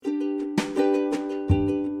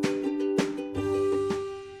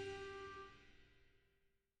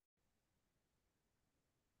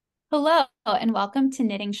Hello, and welcome to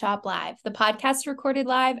Knitting Shop Live, the podcast recorded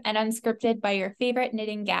live and unscripted by your favorite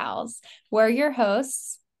knitting gals. We're your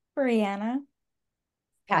hosts, Brianna.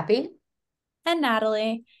 Happy? and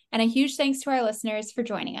Natalie, and a huge thanks to our listeners for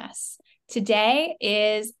joining us. Today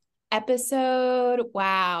is episode,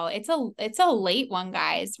 wow, it's a late one,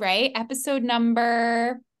 guys, right? Episode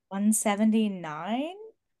number 179.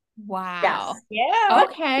 Wow. Yes. Yeah.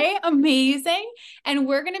 Okay, amazing. And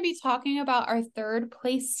we're going to be talking about our third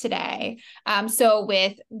place today. So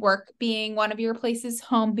with work being one of your places,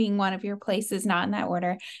 home being one of your places, not in that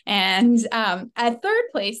order, and a third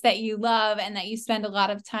place that you love and that you spend a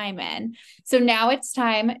lot of time in. So now it's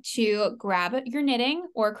time to grab your knitting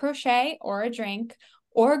or crochet or a drink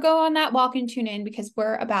or go on that walk and tune in because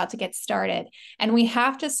we're about to get started. And we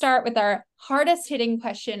have to start with our hardest hitting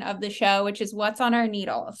question of the show, which is what's on our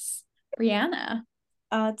needles? Brianna.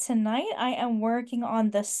 Tonight I am working on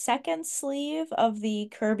the second sleeve of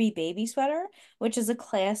the Kirby baby sweater, which is a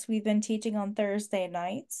class we've been teaching on Thursday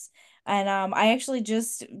nights. And I actually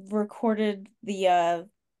just recorded the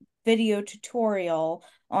video tutorial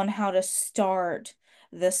on how to start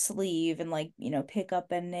the sleeve and pick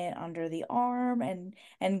up and knit under the arm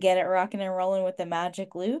and get it rocking and rolling with the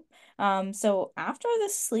magic loop. So after the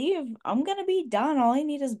sleeve, I'm gonna be done. All I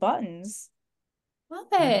need is buttons. Love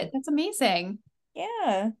it. That's amazing.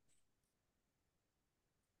 Yeah.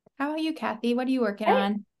 How about you, Kathy? What are you working I,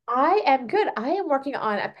 on? I am good. I am working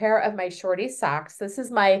on a pair of my shorty socks. This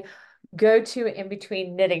is my go-to in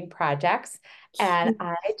between knitting projects. And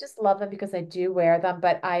I just love them because I do wear them,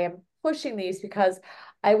 but I am pushing these because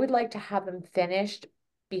I would like to have them finished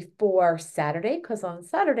before Saturday, because on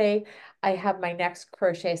Saturday I have my next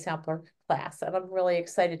crochet sampler class, and I'm really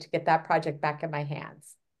excited to get that project back in my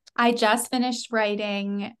hands. I just finished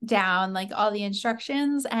writing down like all the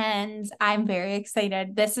instructions and I'm very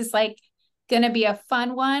excited. This is like going to be a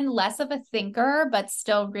fun one, less of a thinker, but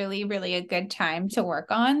still really, really a good time to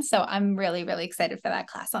work on. So I'm really, really excited for that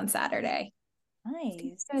class on Saturday.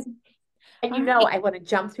 Nice. Good. And All you know, right. I want to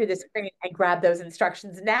jump through the screen and grab those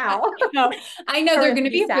instructions I now know, I know they're for going to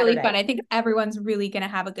the be really fun. Saturday. I think everyone's really going to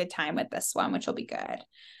have a good time with this one, which will be good.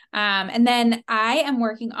 And then I am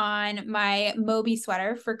working on my Moby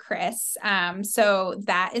sweater for Chris. So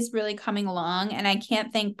that is really coming along. And I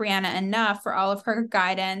can't thank Brianna enough for all of her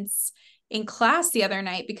guidance in class the other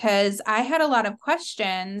night because I had a lot of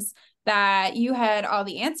questions that you had all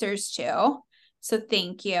the answers to. So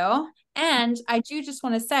thank you. And I do just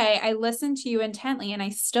want to say I listened to you intently and I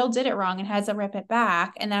still did it wrong and had to rip it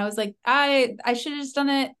back. And I was like, I should have just done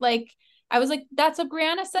it like I was like, that's what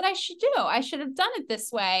Brianna said I should do. I should have done it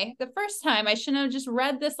this way the first time. I shouldn't have just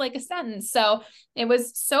read this like a sentence. So it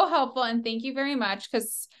was so helpful. And thank you very much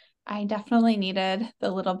because I definitely needed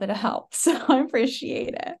the little bit of help. So I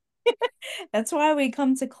appreciate it. That's why we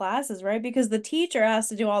come to classes, right? Because the teacher has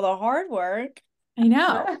to do all the hard work. I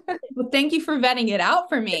know. Well, thank you for vetting it out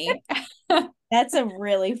for me. That's a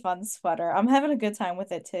really fun sweater. I'm having a good time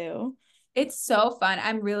with it too. It's so fun.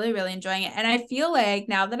 I'm really, really enjoying it. And I feel like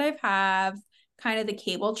now that I've have kind of the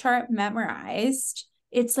cable chart memorized,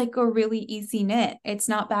 it's like a really easy knit. It's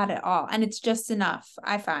not bad at all. And it's just enough,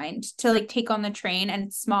 I find, to like take on the train and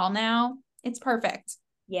it's small now. It's perfect.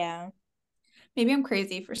 Yeah. Maybe I'm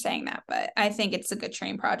crazy for saying that, but I think it's a good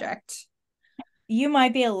train project. You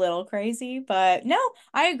might be a little crazy, but no,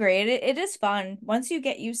 I agree. It is fun. Once you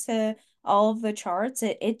get used to all of the charts,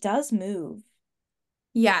 it does move.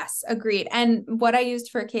 Yes, agreed. And what I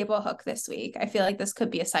used for a cable hook this week, I feel like this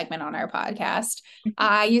could be a segment on our podcast.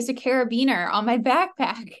 I used a carabiner on my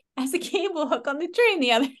backpack as a cable hook on the train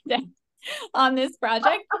the other day on this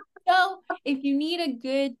project. So if you need a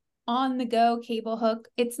good on the go cable hook,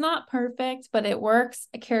 it's not perfect, but it works.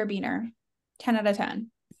 A carabiner, 10 out of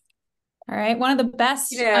 10. All right. One of the You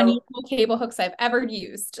best know, unusual cable hooks I've ever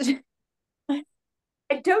used. and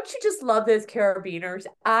don't you just love those carabiners?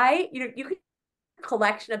 You can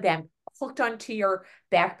collection of them hooked onto your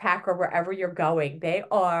backpack or wherever you're going. They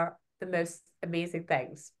are the most amazing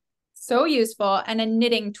things. So useful and a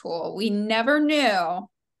knitting tool. We never knew There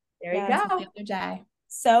you Yes, until the go. other day.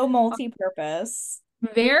 so multi-purpose.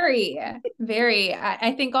 Very, very.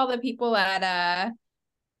 I think all the people at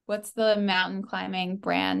what's the mountain climbing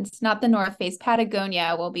brand? Not the North Face,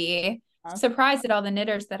 Patagonia will be Huh? surprised at all the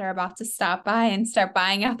knitters that are about to stop by and start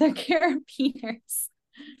buying out their carabiners.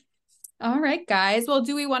 All right, guys. Well,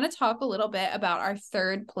 do we want to talk a little bit about our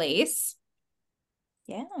third place?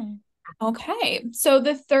 Yeah. Okay. So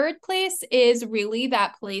the third place is really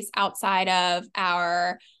that place outside of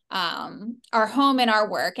our home and our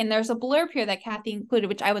work. And there's a blurb here that Kathy included,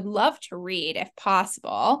 which I would love to read if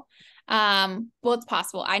possible. Well, it's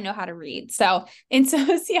possible. I know how to read. So in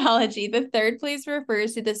sociology, the third place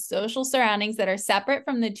refers to the social surroundings that are separate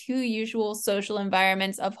from the two usual social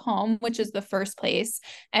environments of home, which is the first place,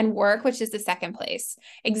 and work, which is the second place.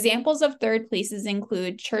 Examples of third places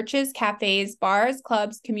include churches, cafes, bars,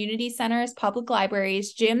 clubs, community centers, public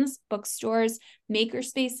libraries, gyms, bookstores, maker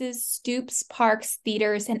spaces, stoops, parks,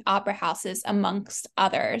 theaters, and opera houses, amongst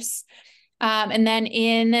others. And then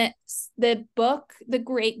in the book, The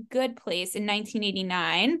Great Good Place in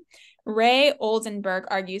 1989, Ray Oldenburg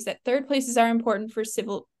argues that third places are important for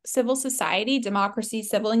civil society, democracy,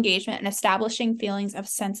 civil engagement, and establishing feelings of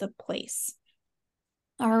sense of place.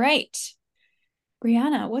 All right.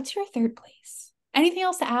 Brianna, what's your third place? Anything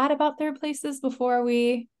else to add about third places before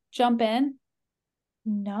we jump in?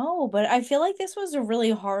 No, but I feel like this was a really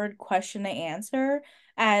hard question to answer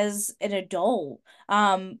as an adult.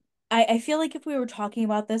 I feel like if we were talking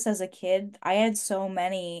about this as a kid, I had so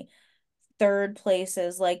many third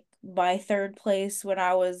places. Like my third place when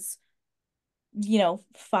I was,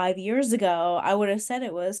 5 years ago, I would have said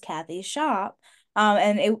it was Kathy's shop.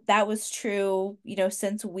 And that was true,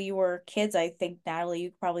 since we were kids. I think Natalie,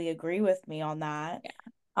 you probably agree with me on that.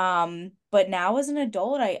 But now as an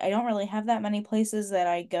adult, I don't really have that many places that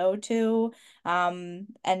I go to. And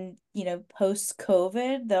post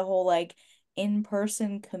COVID, the whole like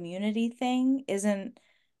in-person community thing isn't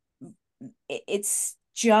it's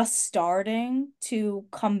just starting to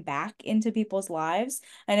come back into people's lives.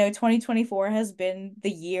 I know 2024 has been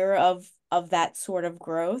the year of that sort of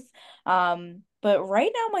growth. But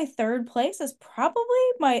right now my third place is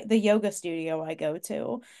probably the yoga studio I go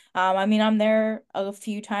to. I mean, I'm there a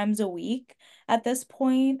few times a week at this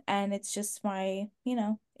point, and it's just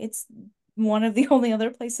it's one of the only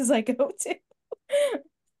other places I go to.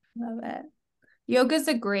 Love it. Yoga's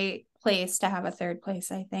a great place to have a third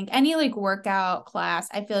place, I think. Any like workout class,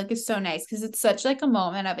 I feel like is so nice because it's such like a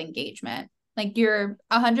moment of engagement. Like you're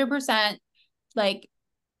 100% like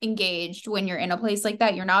engaged when you're in a place like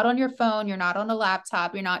that. You're not on your phone, you're not on a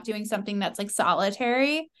laptop, you're not doing something that's like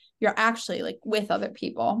solitary. You're actually like with other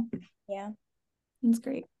people. Yeah. It's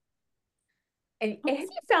great. And have you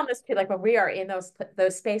found this too, like when we are in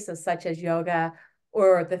those spaces such as yoga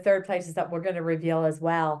or the third places that we're going to reveal as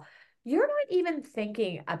well, you're not even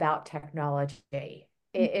thinking about technology.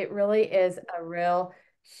 It really is a real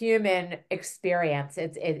human experience.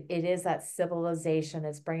 It is that civilization.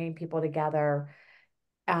 It's bringing people together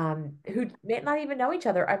who might not even know each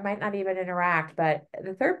other or might not even interact. But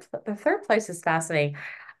the third place is fascinating.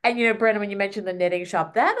 And Brandon, when you mentioned the knitting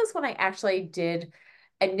shop, that is when I actually did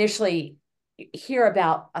initially hear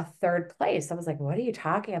about a third place. I was like, what are you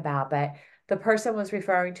talking about? But the person was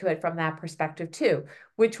referring to it from that perspective too,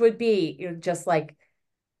 which would be, just like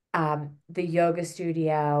the yoga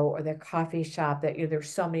studio or the coffee shop that, there's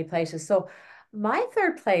so many places. So my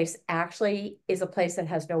third place actually is a place that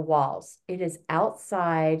has no walls. It is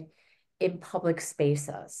outside in public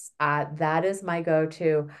spaces. That is my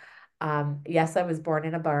go-to. Yes, I was born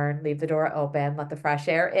in a barn, leave the door open, let the fresh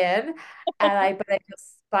air in. But I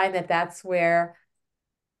just find that that's where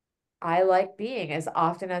I like being as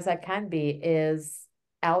often as I can be is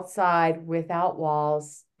outside without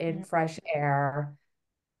walls in fresh air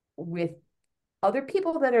with other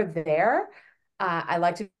people that are there. I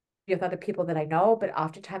like to be with other people that I know, but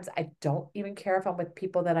oftentimes I don't even care if I'm with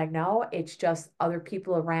people that I know. It's just other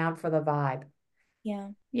people around for the vibe. Yeah.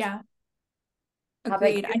 Yeah. How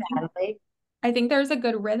about you, Agreed. Natalie? I think there's a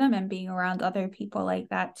good rhythm in being around other people like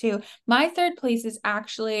that too. My third place is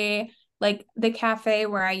actually like the cafe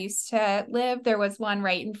where I used to live. There was one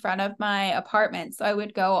right in front of my apartment, so I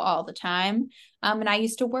would go all the time. And I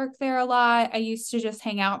used to work there a lot. I used to just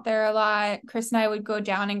hang out there a lot. Chris and I would go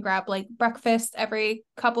down and grab like breakfast every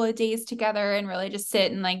couple of days together and really just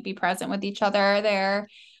sit and like be present with each other there.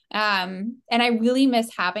 And I really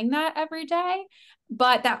miss having that every day.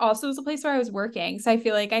 But that also was a place where I was working. So I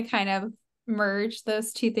feel like I kind of merge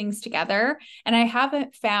those two things together. And I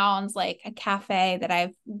haven't found like a cafe that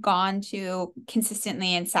I've gone to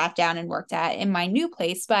consistently and sat down and worked at in my new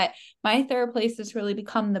place. But my third place has really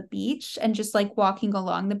become the beach and just like walking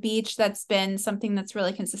along the beach. That's been something that's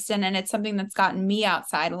really consistent. And it's something that's gotten me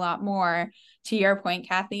outside a lot more, to your point,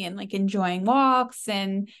 Kathy, and like enjoying walks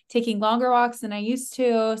and taking longer walks than I used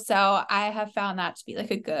to. So I have found that to be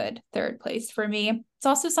like a good third place for me. It's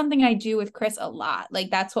also something I do with Chris a lot.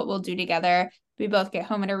 Like that's what we'll do together. We both get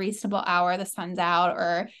home at a reasonable hour, the sun's out,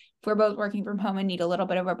 or if we're both working from home and need a little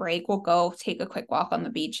bit of a break, we'll go take a quick walk on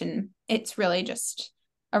the beach. And it's really just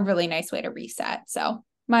a really nice way to reset. So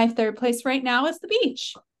my third place right now is the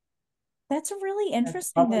beach. That's really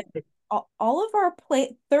interesting that all of our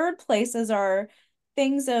third places are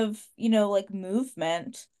things of, like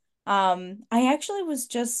movement, I actually was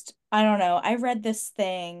just, I don't know, I read this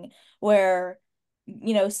thing where,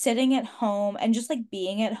 sitting at home and just like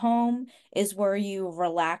being at home is where you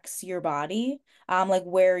relax your body, like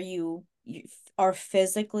where you are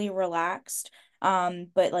physically relaxed.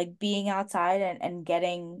 But like being outside and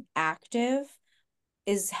getting active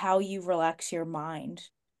is how you relax your mind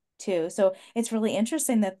too. So it's really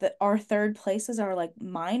interesting that our third places are like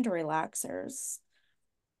mind relaxers.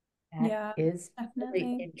 That Yeah, is really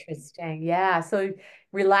definitely. interesting. Yeah. So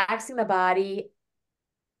relaxing the body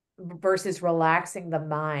versus relaxing the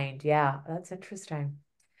mind. Yeah, that's interesting.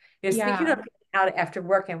 Speaking Yeah. of getting out after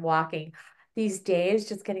work and walking, these days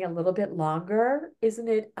just getting a little bit longer. Isn't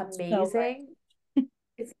it So amazing?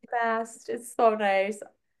 It's fast. It's so nice.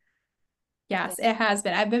 Yeah. Yes, it has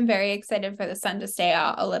been. I've been very excited for the sun to stay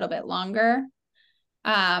out a little bit longer.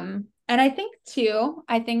 And I think too,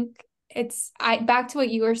 I think I back to what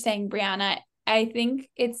you were saying, Brianna. I think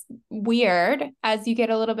it's weird as you get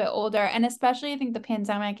a little bit older, and especially I think the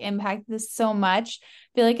pandemic impacted this so much. I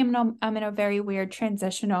feel like I'm in a very weird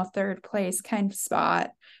transitional third place kind of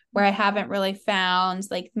spot where I haven't really found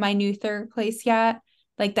like my new third place yet.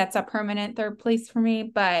 Like that's a permanent third place for me,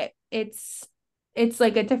 but it's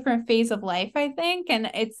like a different phase of life, I think.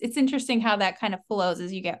 And it's interesting how that kind of flows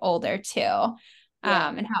as you get older too, Yeah.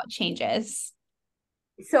 and how it changes.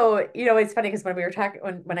 So, it's funny because when we were talking,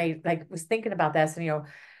 when I like was thinking about this, and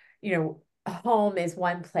home is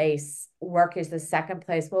one place, work is the second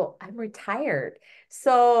place. Well, I'm retired,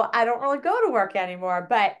 so I don't really go to work anymore.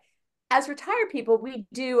 But as retired people,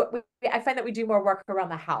 I find that we do more work around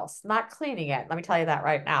the house, not cleaning it. Let me tell you that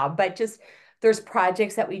right now. But just there's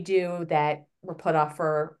projects that we do that were put off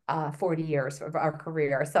for 40 years of our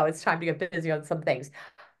career. So it's time to get busy on some things.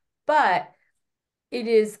 But it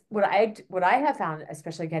is what I have found,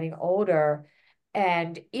 especially getting older,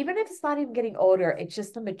 and even if it's not even getting older, it's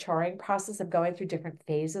just the maturing process of going through different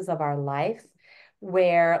phases of our life.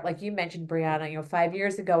 Where, like you mentioned, Brianna, 5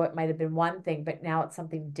 years ago it might have been one thing, but now it's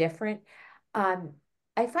something different. Um,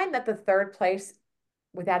 I find that the third place,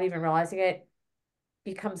 without even realizing it,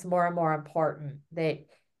 becomes more and more important. That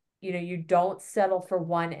you don't settle for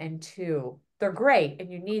one and two. They're great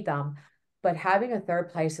and you need them, but having a third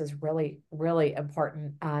place is really, really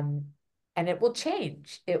important. And it will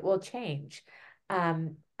change. It will change.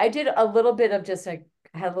 I did a little bit of just like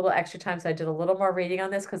had a little extra time, so I did a little more reading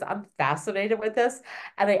on this because I'm fascinated with this.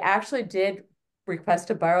 And I actually did request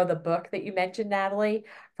to borrow the book that you mentioned, Natalie,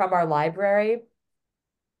 from our library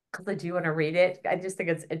because I do want to read it. I just think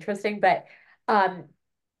it's interesting. But um,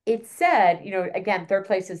 it said, again, third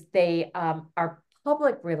places, they are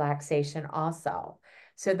public relaxation also.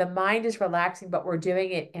 So the mind is relaxing, but we're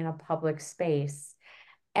doing it in a public space.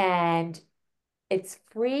 And it's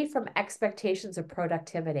free from expectations of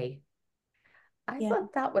productivity. I yeah.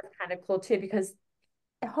 thought that was kind of cool too, because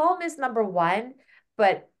home is number one,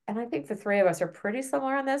 and I think the three of us are pretty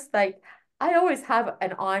similar on this. Like, I always have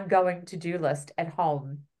an ongoing to-do list at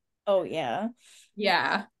home, Oh yeah.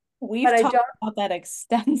 Yeah. We've but I talked don't about that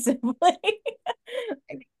extensively.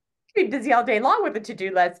 be busy all day long with a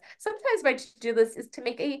to-do list. Sometimes my to-do list is to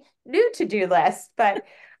make a new to-do list, but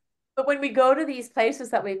when we go to these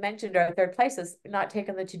places that we mentioned, our third places, not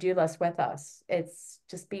taking the to-do list with us. It's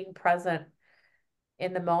just being present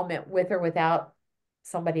in the moment with or without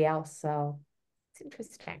somebody else. So it's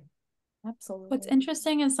interesting. What's Absolutely.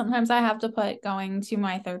 interesting is sometimes I have to put going to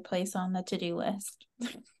my third place on the to-do list.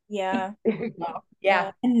 Yeah. There you go.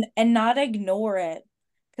 Yeah. Yeah. And not ignore it.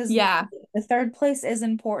 Because Yeah. the third place is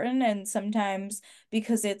important, and sometimes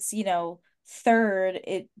because it's, third,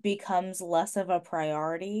 it becomes less of a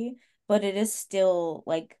priority, but it is still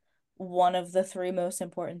like one of the three most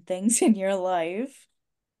important things in your life.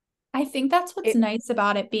 I think that's what's It, nice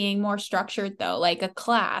about it being more structured though, like a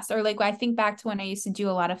class, or like I think back to when I used to do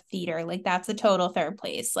a lot of theater, like that's a total third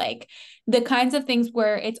place. Like the kinds of things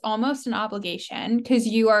where it's almost an obligation because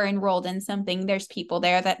you are enrolled in something, there's people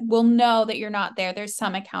there that will know that you're not there. There's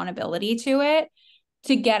some accountability to it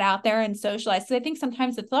to get out there and socialize. So I think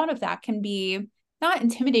sometimes the thought of that can be not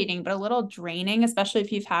intimidating, but a little draining, especially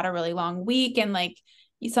if you've had a really long week and like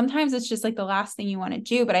sometimes it's just like the last thing you want to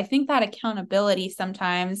do. But I think that accountability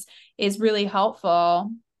sometimes is really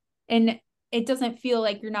helpful. And it doesn't feel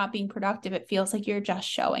like you're not being productive. It feels like you're just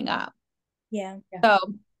showing up. Yeah. yeah.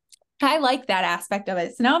 So I like that aspect of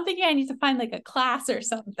it. So now I'm thinking I need to find like a class or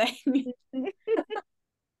something.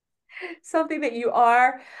 Something that you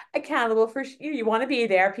are accountable for. You want to be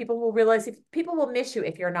there. People will realize if people will miss you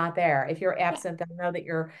if you're not there. If you're absent, they'll know that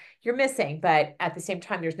you're missing. But at the same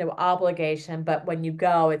time, there's no obligation. But when you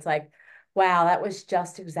go, it's like, wow, that was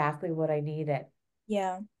just exactly what I needed.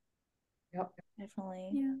 Yeah, Yep.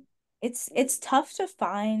 definitely. Yeah. It's tough to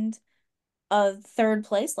find a third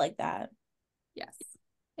place like that. Yes,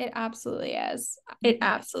 it absolutely is. It Mhm.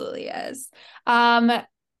 absolutely is. Um,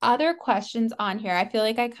 Other questions on here. I feel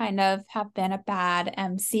like I kind of have been a bad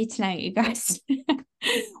MC tonight, you guys.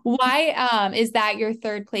 Why is that your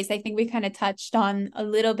third place? I think we kind of touched on a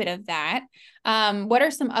little bit of that. What are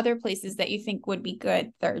some other places that you think would be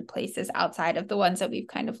good third places outside of the ones that we've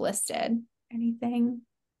kind of listed? Anything?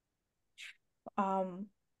 Um,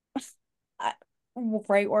 I,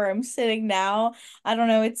 right where I'm sitting now, I don't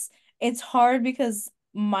know. It's hard because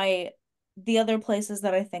the other places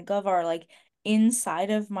that I think of are like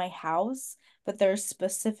inside of my house, but there's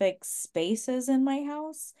specific spaces in my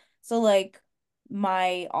house. So like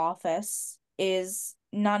my office is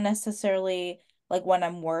not necessarily like when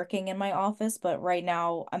I'm working in my office, but right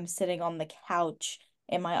now I'm sitting on the couch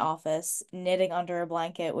in my office, knitting under a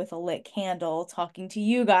blanket with a lit candle, talking to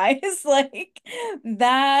you guys. Like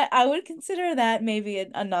that, I would consider that maybe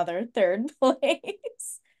another third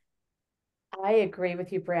place. I agree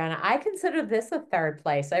with you, Brianna. I consider this a third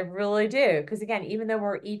place. I really do. Because again, even though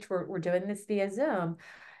we're doing this via Zoom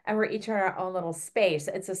and we're each in our own little space,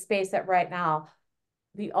 it's a space that right now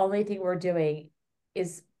the only thing we're doing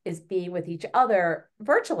is being with each other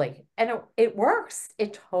virtually. And it works.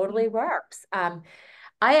 It totally works.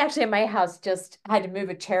 I actually in my house just had to move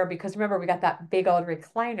a chair because remember we got that big old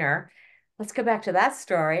recliner. Let's go back to that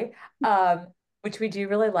story, which we do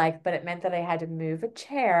really like, but it meant that I had to move a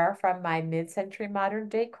chair from my mid-century modern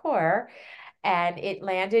decor, and it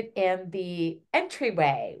landed in the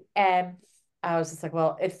entryway. And I was just like,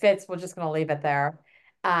 well, it fits. We're just going to leave it there.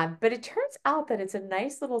 But it turns out that it's a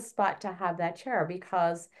nice little spot to have that chair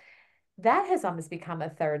because that has almost become a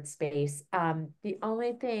third space. The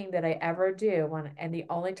only thing that I ever do and the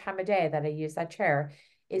only time of day that I use that chair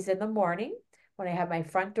is in the morning when I have my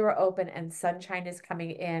front door open and sunshine is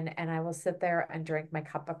coming in, and I will sit there and drink my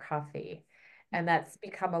cup of coffee. And that's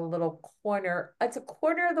become a little corner. It's a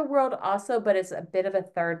corner of the world also, but it's a bit of a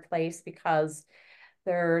third place because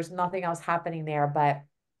there's nothing else happening there but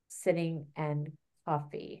sitting and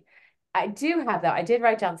coffee. I do have though, I did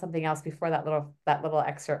write down something else before that little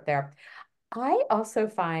excerpt there. I also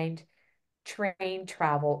find train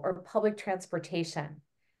travel or public transportation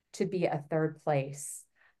to be a third place.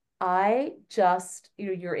 I just,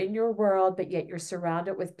 you're in your world, but yet you're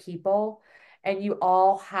surrounded with people and you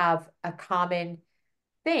all have a common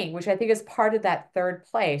thing, which I think is part of that third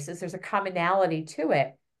place, is there's a commonality to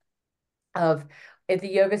it of at the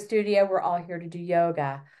yoga studio, we're all here to do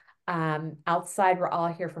yoga. Outside, we're all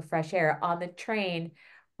here for fresh air. On the train,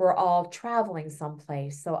 we're all traveling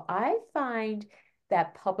someplace. So I find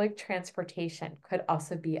that public transportation could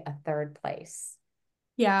also be a third place.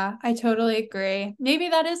 Yeah, I totally agree. Maybe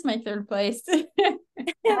that is my third place. The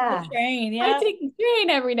Yeah. train, I yeah. take the train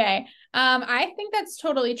every day. I think that's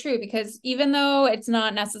totally true because even though it's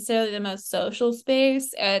not necessarily the most social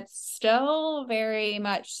space, it's still very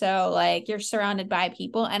much so like you're surrounded by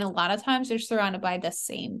people, and a lot of times you're surrounded by the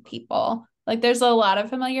same people. Like there's a lot of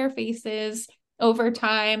familiar faces over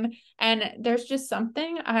time, and there's just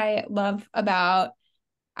something I love about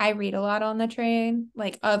I read a lot on the train,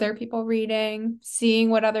 like other people reading, seeing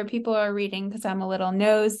what other people are reading because I'm a little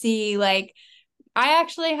nosy. Like I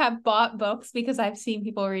actually have bought books because I've seen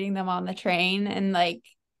people reading them on the train and like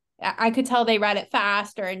I could tell they read it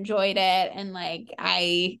fast or enjoyed it and like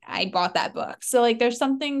I bought that book. So like there's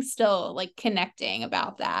something still like connecting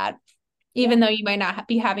about that even Yeah. though you might not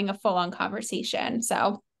be having a full-on conversation.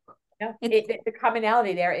 So Yeah. it's The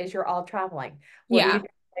commonality there is you're all traveling. What are you yeah, doing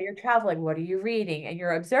while you're traveling? What are you reading? And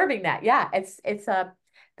you're observing that. Yeah, it's a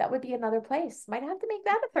that would be another place. Might have to make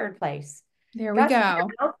that a third place. there we Gosh, if go.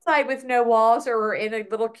 you're outside with no walls or in a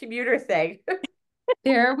little commuter thing.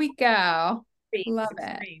 There we go. Extremes, Love it.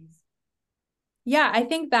 extremes. Yeah, I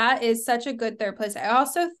think that is such a good third place. I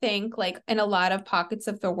also think, like, in a lot of pockets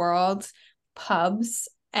of the world, pubs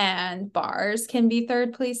and bars can be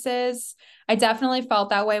third places. I definitely felt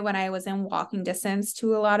that way when I was in walking distance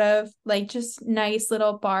to a lot of like just nice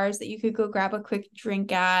little bars that you could go grab a quick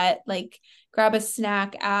drink at, like grab a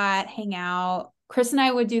snack at, hang out. Chris and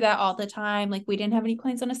I would do that all the time. Like, we didn't have any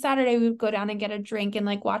plans on a Saturday. We would go down and get a drink and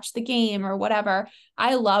like watch the game or whatever.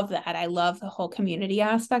 I love that. I love the whole community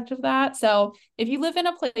aspect of that. So, if you live in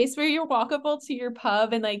a place where you're walkable to your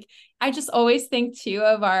pub and like I just always think too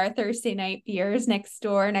of our Thursday night beers next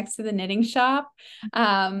door next to the knitting shop.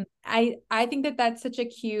 I think that that's such a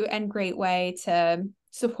cute and great way to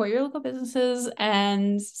support your local businesses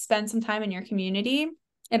and spend some time in your community.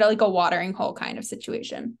 It's like a watering hole kind of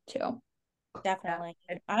situation too. Definitely.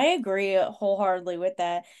 Yeah. I agree wholeheartedly with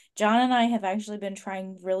that. John and I have actually been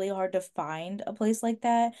trying really hard to find a place like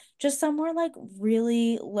that, just somewhere like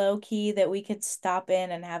really low key that we could stop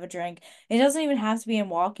in and have a drink. It doesn't even have to be in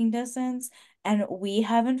walking distance, and we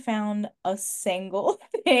haven't found a single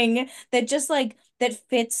thing that just like that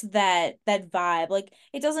fits that vibe. Like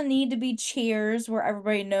it doesn't need to be Cheers where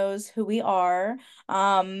everybody knows who we are,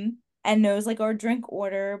 and knows like our drink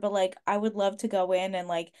order, but like I would love to go in and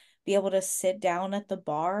like be able to sit down at the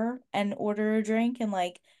bar and order a drink and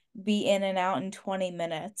like be in and out in 20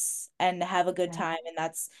 minutes and have a good Yeah. time. And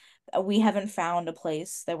that's, we haven't found a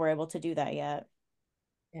place that we're able to do that yet.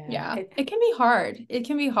 Yeah. Yeah, it can be hard. It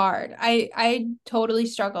can be hard. I totally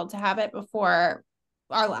struggled to have it before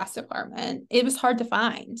our last apartment. It was hard to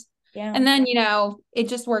find. Yeah. And then, it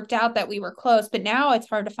just worked out that we were close, but now it's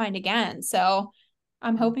hard to find again. So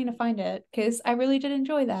I'm hoping to find it because I really did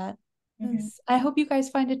enjoy that. Hmm. I hope you guys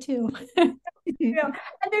find it too. And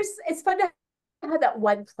it's fun to have that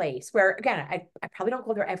one place where, again, I probably don't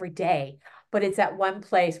go there every day, but it's that one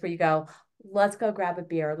place where you go, let's go grab a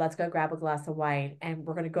beer, let's go grab a glass of wine, and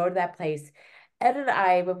we're going to go to that place. Ed and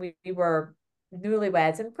I, when we were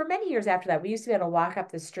newlyweds, and for many years after that, we used to be able to walk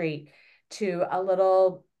up the street to a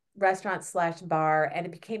little restaurant slash bar, and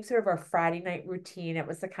it became sort of our Friday night routine. It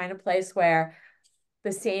was the kind of place where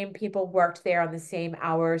the same people worked there on the same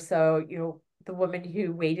hours. So, the woman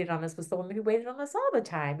who waited on us was the woman who waited on us all the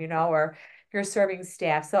time, or your serving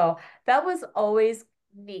staff. So that was always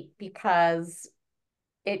neat because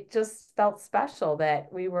it just felt special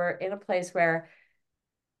that we were in a place where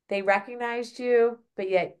they recognized you, but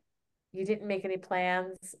yet you didn't make any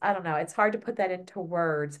plans. I don't know. It's hard to put that into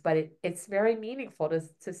words, but it's very meaningful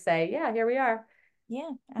to say, yeah, here we are.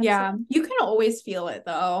 Yeah, Yeah, absolutely. you can always feel it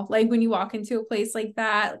though. Like when you walk into a place like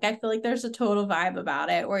that, like I feel like there's a total vibe about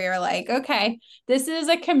it where you're like, okay, this is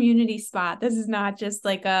a community spot. This is not just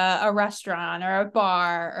like a restaurant or a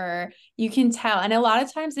bar, or you can tell. And a lot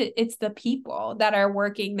of times it's the people that are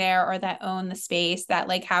working there or that own the space that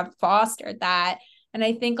like have fostered that. And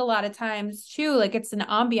I think a lot of times too, like it's an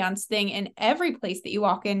ambiance thing in every place that you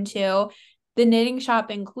walk into, the knitting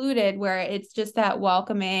shop included, where it's just that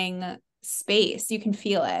welcoming space. You can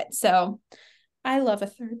feel it. So I love a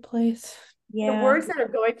third place. The Yeah. words that are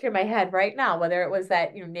going through my head right now, whether it was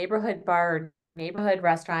that, neighborhood bar or neighborhood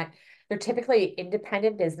restaurant, they're typically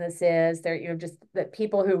independent businesses. They're, just the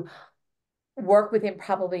people who work within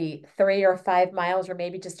probably 3 or 5 miles or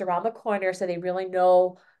maybe just around the corner. So they really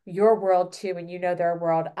know your world too, and you know their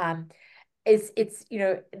world. It's,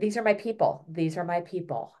 these are my people. These are my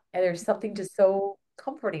people. And there's something just so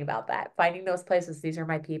comforting about that, finding those places. These are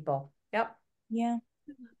my people. Yep. Yeah.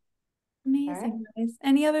 All right. Amazing, guys.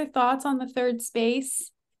 Any other thoughts on the third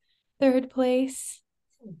space, third place?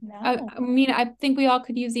 I, No. I mean, I think we all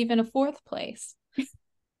could use even a fourth place,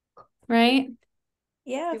 right?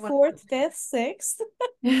 Yeah, See one. fourth, fifth, sixth.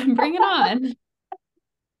 Bring it on.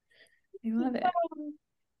 I love it.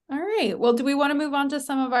 All right. Well, do we want to move on to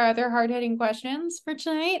some of our other hard-hitting questions for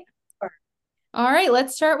tonight? All right.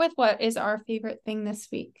 Let's start with what is our favorite thing this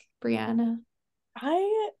week, Brianna?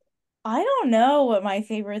 I I don't know what my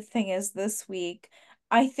favorite thing is this week.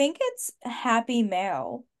 I think it's Happy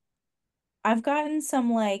Mail. I've gotten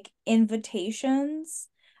some like invitations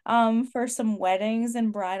for some weddings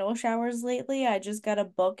and bridal showers lately. I just got a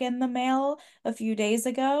book in the mail a few days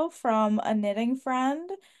ago from a knitting friend.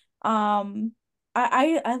 Um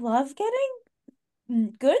I love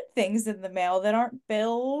getting good things in the mail that aren't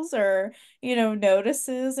bills or,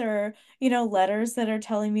 notices or, letters that are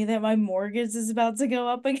telling me that my mortgage is about to go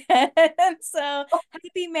up again. So,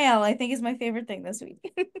 Happy Mail, I think, is my favorite thing this week.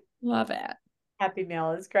 Love it. Happy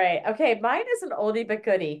Meal is great. Okay, mine is an oldie but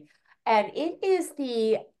goodie, and it is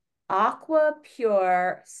the Aqua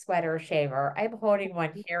Pure sweater shaver. I'm holding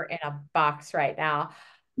one here in a box right now.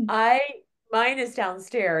 I Mine is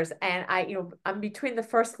downstairs, and I'm between the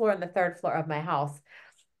first floor and the third floor of my house,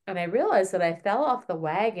 and I realized that I fell off the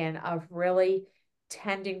wagon of really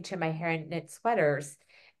tending to my hair knit sweaters,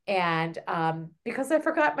 and because I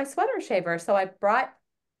forgot my sweater shaver, so I brought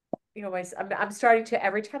I'm starting to,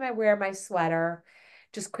 every time I wear my sweater,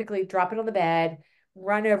 just quickly drop it on the bed,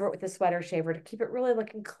 run over it with the sweater shaver to keep it really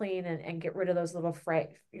looking clean and get rid of those little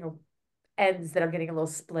ends that are getting a little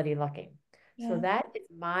splitty looking. So Yeah. that is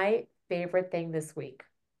my favorite thing this week.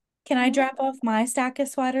 Can I drop off my stack of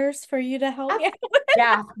sweaters for you to help me out?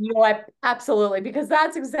 Yeah, you know what? Absolutely, because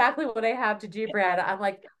that's exactly what I have to do, Brad. I'm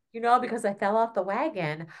like, because I fell off the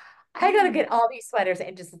wagon, I got to Yeah. get all these sweaters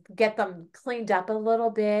and just get them cleaned up a little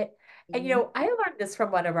bit. And Mhm. I learned this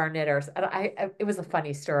from one of our knitters, and it was a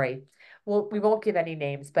funny story. Well, we won't give any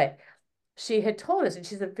names, but she had told us, and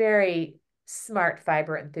she's a very smart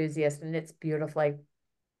fiber enthusiast and knits beautifully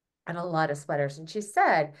and a lot of sweaters. And she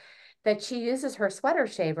said that she uses her sweater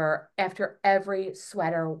shaver after every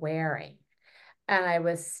sweater wearing. And I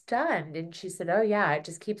was stunned. And she said, "Oh, yeah, it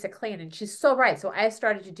just keeps it clean." And she's so right. So I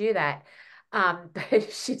started to do that.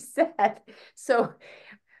 But she said, so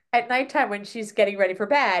at nighttime when she's getting ready for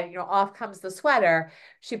bed, off comes the sweater.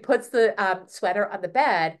 She puts the sweater on the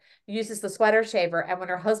bed, uses the sweater shaver. And when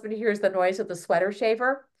her husband hears the noise of the sweater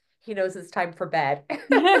shaver, he knows it's time for bed.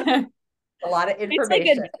 A lot of It's like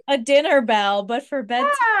information. a dinner bell, but for bedtime.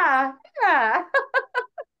 Yeah, yeah.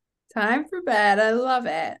 Time for bed. I love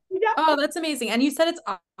it. Yeah. Oh, that's amazing. And you said it's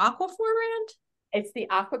Aquaphor brand? It's the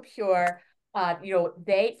Aquapure.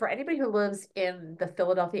 For anybody who lives in the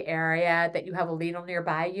Philadelphia area that you have a Lidl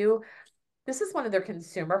nearby you, this is one of their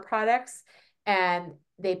consumer products, and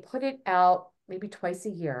they put it out maybe twice a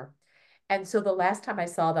year. And so the last time I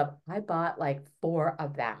saw them, I bought like 4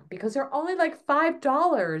 of them because they're only like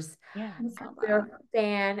 $5. Yeah. That's not bad.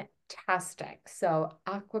 They're fantastic. So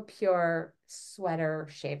Aquapure sweater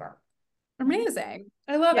shaver. Amazing.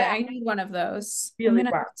 I love it. Yeah, I need one of those. I'm really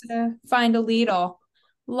gonna works. have to find a Lidl.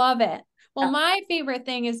 Love it. Well, Yeah. my favorite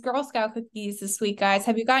thing is Girl Scout cookies this week, guys.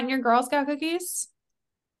 Have you gotten your Girl Scout cookies?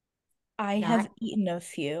 I have Not eaten a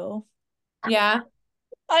few. Yeah.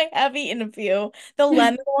 I have eaten a few. The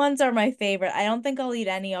lemon ones are my favorite. I don't think I'll eat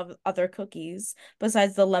any of other cookies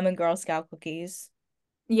besides the lemon Girl Scout cookies.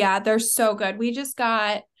 Yeah, they're so good. We just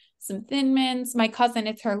got some Thin Mints. My cousin,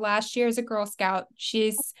 it's her last year as a Girl Scout.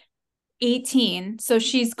 She's 18, so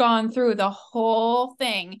she's gone through the whole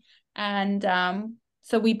thing. And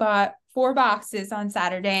so we bought 4 boxes on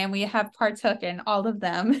Saturday and we have partook in all of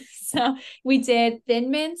them. So we did Thin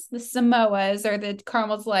Mints, the Samoas or the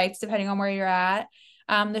caramel delights, depending on where you're at.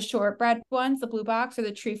 The shortbread ones, the blue box or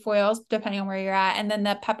the trefoils, depending on where you're at, and then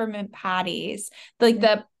the peppermint patties, like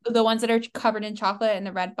the ones that are covered in chocolate in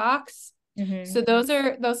the red box. Mm-hmm. So those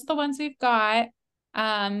are the ones we've got.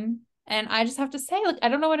 And I just have to say, like, I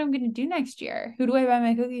don't know what I'm gonna do next year. Who do I buy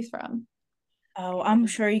my cookies from? Oh, I'm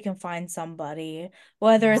sure you can find somebody,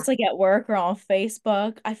 whether Yeah. it's like at work or on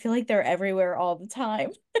Facebook. I feel like they're everywhere all the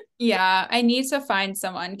time. Yeah, I need to find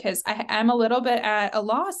someone because I'm a little bit at a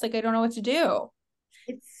loss. Like, I don't know what to do.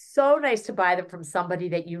 It's so nice to buy them from somebody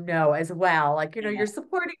that you know as well. Like, Yeah. you're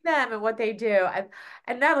supporting them and what they do.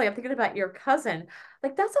 And Natalie, I'm thinking about your cousin.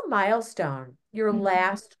 Like, that's a milestone. Your Mhm.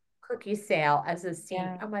 last cookie sale as a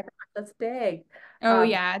senior. Yeah. Oh my God, that's big. Oh Um,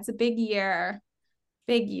 yeah, it's a big year.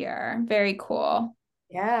 Big year. Very cool.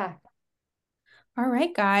 yeah. All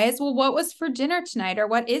right, guys. Well, what was for dinner tonight, or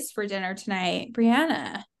what is for dinner tonight,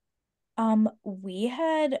 Brianna? We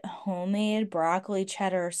had homemade broccoli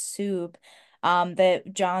cheddar soup, that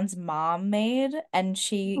John's mom made, and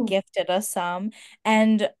she Ooh. gifted us some.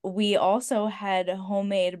 And we also had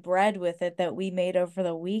homemade bread with it that we made over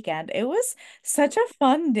the weekend. It was such a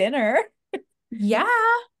fun dinner. Yeah.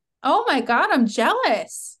 Oh my God, I'm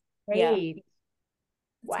jealous. Yeah. Great.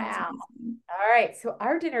 That sounds Wow. amazing. All right. So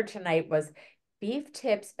our dinner tonight was beef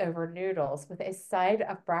tips over noodles with a side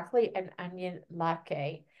of broccoli and onion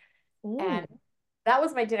latte. Ooh. And that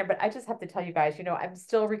was my dinner. But I just have to tell you guys, I'm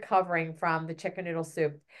still recovering from the chicken noodle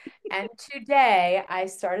soup. And today I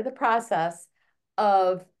started the process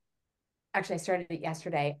of, actually, I started it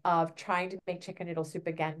yesterday, of trying to make chicken noodle soup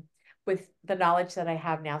again with the knowledge that I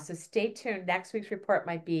have now. So stay tuned. Next week's report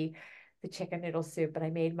might be the chicken noodle soup, but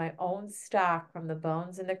I made my own stock from the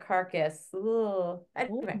bones and the carcass. Ooh. Ooh,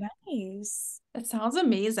 Anyway, nice. That sounds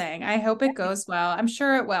amazing. I hope it goes well. I'm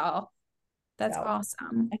sure it will. That's so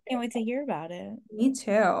awesome. I can't wait to hear about it. Me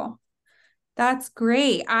too. That's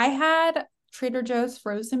great. I had Trader Joe's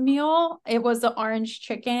frozen meal. It was the orange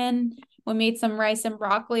chicken. We made some rice and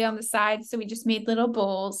broccoli on the side. So we just made little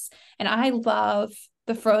bowls. And I love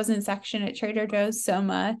the frozen section at Trader Joe's so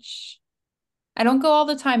much. I don't go all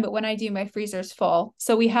the time, but when I do, my freezer's full.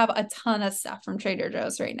 So we have a ton of stuff from Trader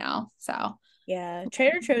Joe's right now. So, Yeah,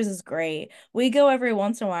 Trader Joe's is great. We go every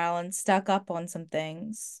once in a while and stock up on some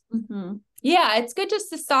things. yeah, it's good just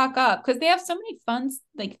to stock up because they have so many fun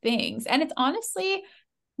like things. And it's honestly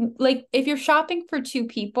like if you're shopping for 2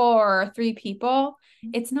 people or 3 people,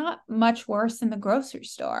 it's not much worse than the grocery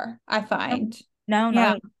store, I find. No,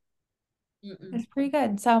 Yeah, not mm-mm. it's pretty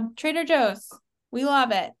good. So Trader Joe's, we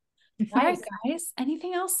love it. All right, Nice. guys.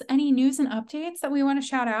 Anything else? Any news and updates that we want to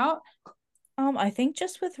shout out? I think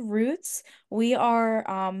just with Roots, we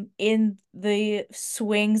are in the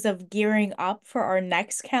swings of gearing up for our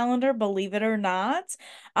next calendar, believe it or not.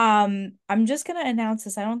 I'm just gonna announce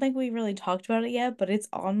this. I don't think we really talked about it yet, but it's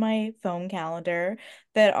on my phone calendar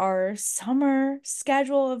that our summer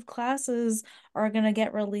schedule of classes are gonna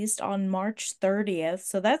get released on March 30th.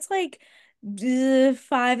 So that's like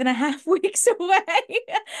 5.5 weeks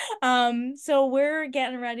away. So we're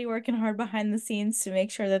getting ready, working hard behind the scenes to make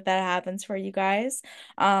sure that that happens for you guys.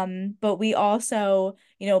 But we also,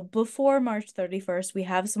 before March 31st, we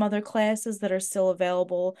have some other classes that are still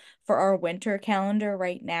available for our winter calendar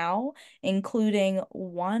right now, including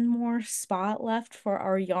one more spot left for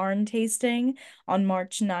our yarn tasting on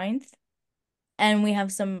March 9th. And we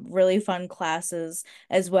have some really fun classes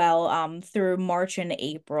as well, through March and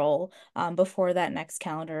April, before that next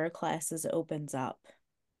calendar of classes opens up.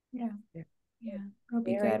 Yeah. Yeah. It'll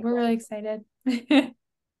be Very good. We're cool. really excited. All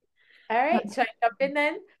right, should I jump in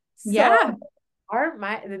then? Yeah.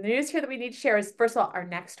 The news here that we need to share is, first of all, our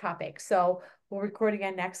next topic. So we'll record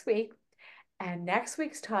again next week. And next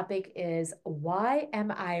week's topic is, why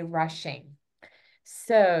am I rushing?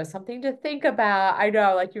 So something to think about. I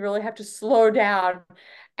know, like, you really have to slow down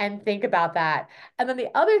and think about that. And then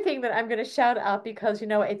the other thing that I'm going to shout out, because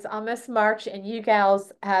it's almost March and you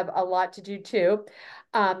gals have a lot to do too.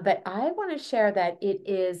 But I want to share that it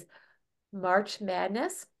is March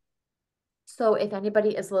Madness. So if anybody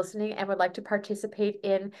is listening and would like to participate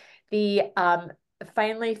in the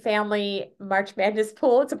Finally Family March Madness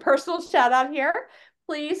pool, it's a personal shout out here.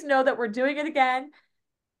 Please know that we're doing it again.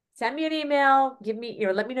 Send me an email, let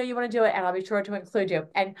me know you want to do it, and I'll be sure to include you.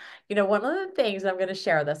 And, one of the things, I'm going to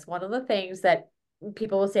share this, one of the things that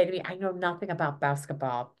people will say to me, I know nothing about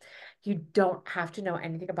basketball. You don't have to know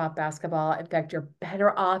anything about basketball. In fact, you're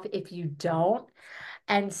better off if you don't.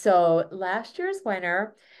 And so last year's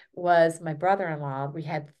winner was my brother-in-law. We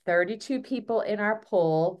had 32 people in our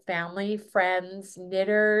pool, family, friends,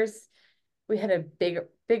 knitters. We had a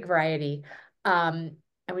big variety.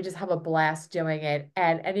 And we just have a blast doing it.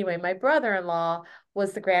 And anyway, my brother-in-law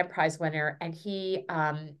was the grand prize winner, and he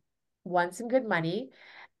won some good money.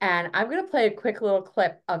 And I'm going to play a quick little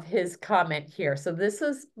clip of his comment here. So this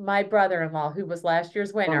is my brother-in-law, who was last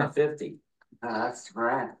year's winner. 50. That's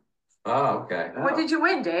grand. Oh, okay. What did you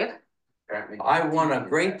win, Dave? I won a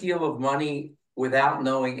great deal of money without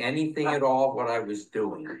knowing anything at all what I was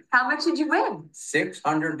doing. How much did you win?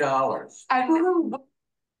 $600. And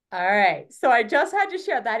all right. So I just had to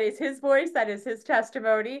share. That is his voice. That is his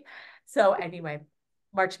testimony. So anyway,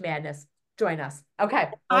 March Madness. Join us. Okay.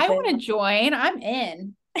 I want to join. I'm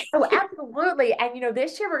in. Oh, absolutely. And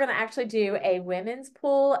this year we're going to actually do a women's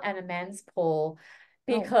pool and a men's pool,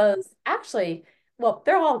 because actually, well,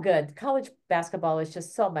 they're all good. College basketball is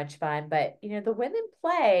just so much fun, but the women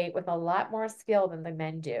play with a lot more skill than the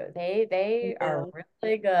men do. They are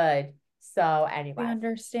really good. So We anyway,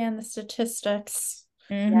 understand the statistics.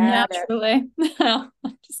 yeah, Naturally. I'm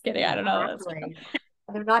just kidding. I don't know. exactly.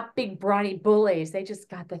 And they're not big brawny bullies. They just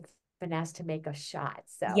got the finesse to make a shot.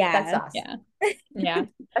 So that's us. Yeah. Yeah.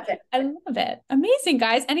 That's it. I love it. Amazing,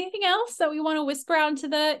 guys. Anything else that we want to whisper onto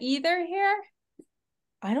the ether here?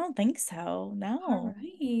 I don't think so. No. All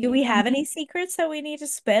right. Do we have any secrets that we need to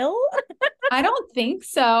spill? I don't think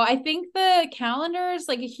so. I think the calendar is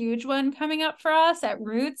like a huge one coming up for us at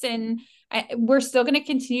Roots, and we're still going to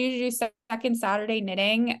continue to do second Saturday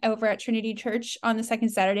knitting over at Trinity Church on the second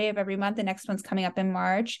Saturday of every month. The next one's coming up in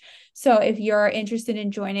March. So if you're interested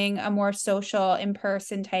in joining a more social,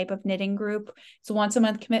 in-person type of knitting group, it's a once a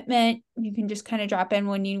month commitment. You can just kind of drop in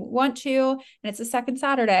when you want to. And it's the second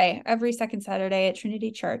Saturday, every second Saturday at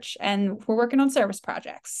Trinity Church. And we're working on service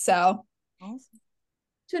projects. So Awesome.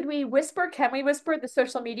 Should we whisper? Can we whisper the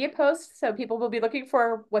social media post so people will be looking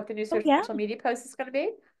for what the new social media post is going to be?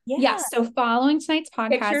 yeah. So following tonight's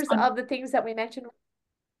podcast, Pictures of the things that we mentioned.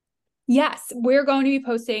 Yes, we're going to be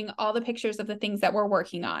posting all the pictures of the things that we're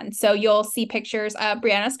working on. So you'll see pictures of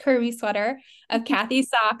Brianna's Kirby sweater, of Kathy's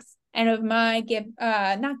socks, and of my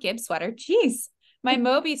not Gib sweater, my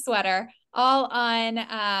Moby sweater, all on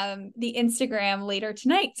the Instagram later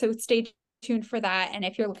tonight. So stay tuned for that. And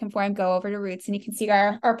if you're looking for them, go over to Roots and you can see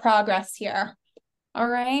our progress here. All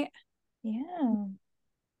right. Yeah.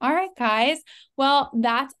 All right, guys. Well,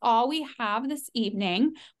 that's all we have this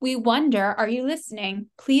evening. We wonder, are you listening?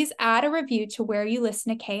 Please add a review to where you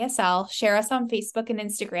listen to KSL. Share us on Facebook and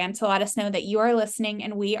Instagram to let us know that you are listening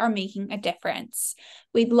and we are making a difference.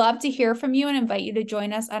 We'd love to hear from you and invite you to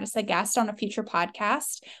join us as a guest on a future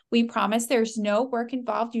podcast. We promise there's no work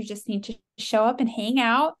involved. You just need to show up and hang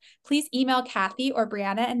out. Please email Kathy or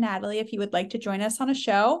Brianna and Natalie if you would like to join us on a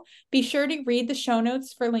show. Be sure to read the show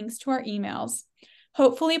notes for links to our emails.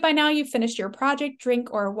 Hopefully by now you've finished your project,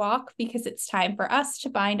 drink, or walk because it's time for us to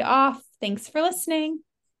bind off. Thanks for listening.